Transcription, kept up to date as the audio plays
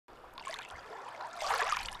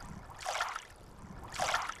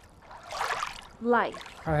Life.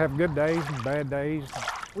 I have good days and bad days.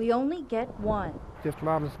 We only get one, Just a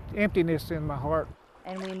lot of emptiness in my heart.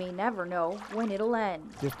 and we may never know when it'll end.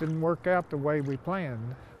 Just didn't work out the way we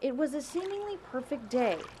planned. It was a seemingly perfect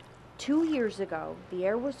day. 2 years ago, the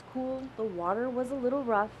air was cool, the water was a little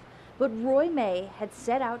rough, but Roy May had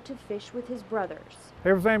set out to fish with his brothers.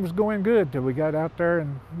 Everything was going good till we got out there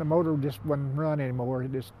and the motor just wouldn't run anymore.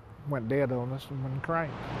 It just went dead on us and wouldn't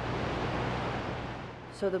crank.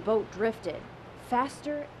 So the boat drifted,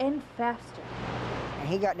 faster and faster. And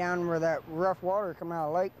he got down where that rough water coming out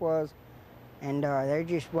of the lake was, and there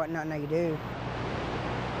just wasn't nothing they could do.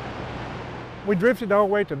 We drifted all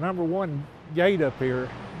the way to number 1 gate up here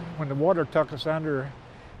when the water took us under,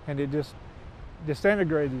 and it just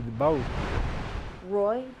disintegrated the boat.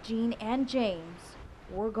 Roy, Gene, and James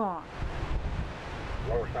were gone.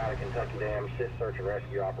 Lower side of Kentucky Dam, assist search and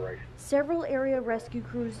rescue operation. Several area rescue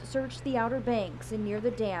crews searched the outer banks and near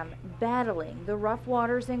the dam, battling the rough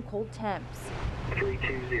waters and cold temps.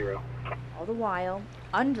 320. All the while,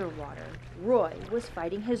 underwater, Roy was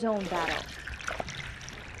fighting his own battle.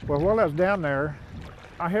 Well, while I was down there,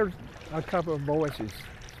 I heard a couple of voices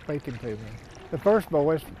speaking to me. The first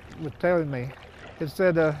voice was telling me, it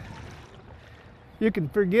said, you can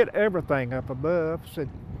forget everything up above. Said,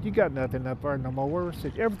 you got nothing up there no more.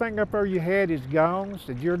 Said, everything up there you had is gone.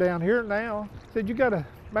 Said, you're down here now. Said, you got a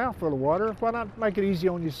mouthful of water. Why not make it easy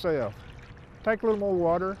on yourself? Take a little more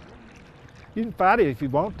water. You can fight it if you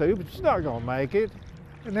want to, but you're not gonna make it.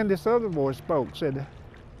 And then this other voice spoke, said,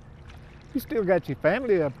 you still got your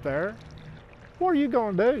family up there. What are you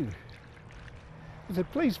gonna do? I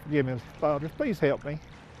said, please forgive me, Father, please help me.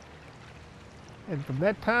 And from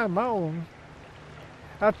that time on,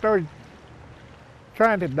 I started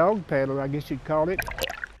trying to dog paddle, I guess you'd call it.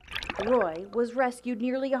 Roy was rescued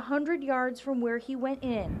nearly 100 yards from where he went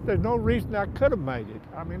in. There's no reason I could have made it.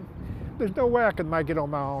 I mean, there's no way I could make it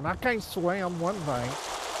on my own. I can't swim, one thing.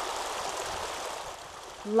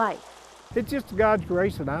 Life. It's just God's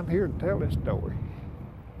grace that I'm here to tell this story.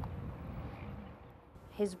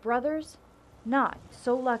 His brothers, not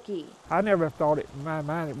so lucky. I never thought it in my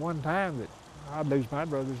mind at one time that I'd lose my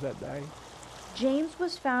brothers that day. James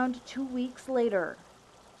was found 2 weeks later,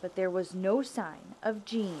 but there was no sign of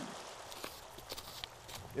Gene.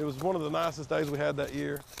 It was one of the nicest days we had that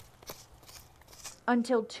year.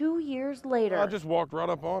 Until 2 years later, I just walked right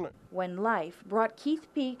up on it. when life brought Keith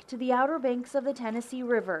Peak to the outer banks of the Tennessee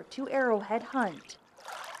River to arrowhead hunt.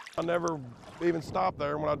 I never even stopped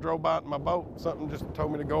there. When I drove by in my boat, something just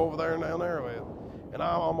told me to go over there and down Arrowhead. And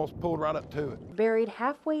I almost pulled right up to it. Buried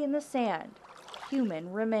halfway in the sand,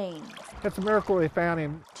 human remains. It's a miracle they found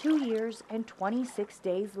him. 2 years and 26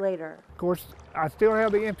 days later, Of course, I still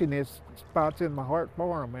have the emptiness spots in my heart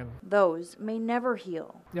for him. And, those may never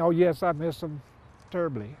heal, oh yes, I miss them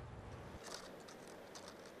terribly.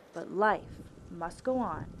 but life must go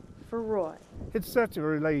on for Roy. It's such a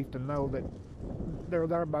relief to know that they're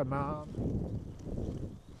there by mom.